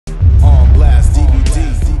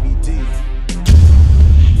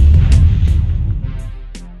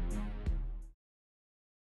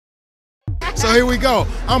So here we go.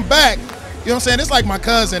 I'm back. You know what I'm saying? It's like my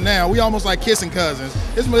cousin now. We almost like kissing cousins.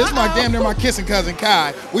 This is my damn near my kissing cousin,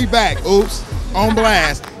 Kai. We back. Oops. On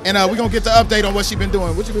blast. And we're going to get the update on what she been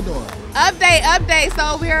doing. What you been doing? Update.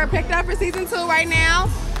 So we're picked up for season 2 right now.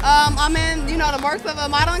 I'm in, the works of a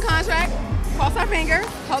modeling contract. Cross our fingers.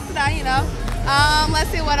 Hope to die, Let's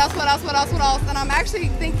see what else. And I'm actually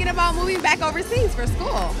thinking about moving back overseas for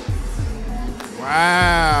school.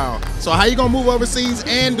 Wow. So how you going to move overseas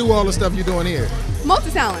and do all the stuff you're doing here?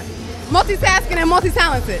 Multi-talent. Multitasking and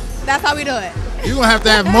multi-talented. That's how we do it. You're going to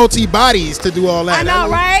have multi-bodies to do all that. I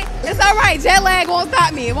know, right? It's all right. Jet lag won't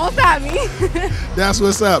stop me. It won't stop me. That's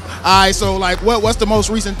what's up. All right, so like what's the most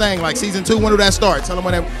recent thing? Like season 2, when did that start? Tell them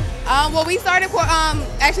when that... Well, we started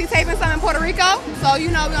actually taping some in Puerto Rico. So, we're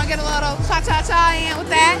going to get a little cha-cha-cha in with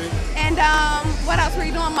that. And what else were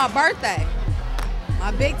you doing? My birthday. My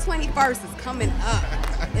big 21st is coming up.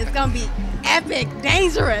 It's going to be epic,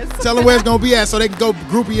 dangerous. Tell them where it's going to be at so they can go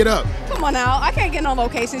groupie it up. Come on now. I can't get no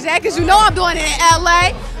locations yet because I'm doing it in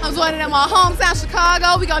LA. I'm doing it in my hometown,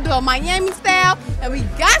 Chicago. We're going to do a Miami style. And we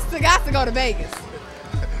got to go to Vegas.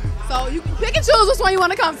 So you can pick and choose which one you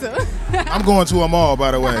want to come to. I'm going to them all, by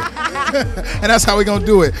the way. And that's how we're going to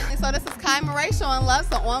do it. And so this is Kai Morae showing love,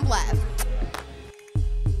 so on blast.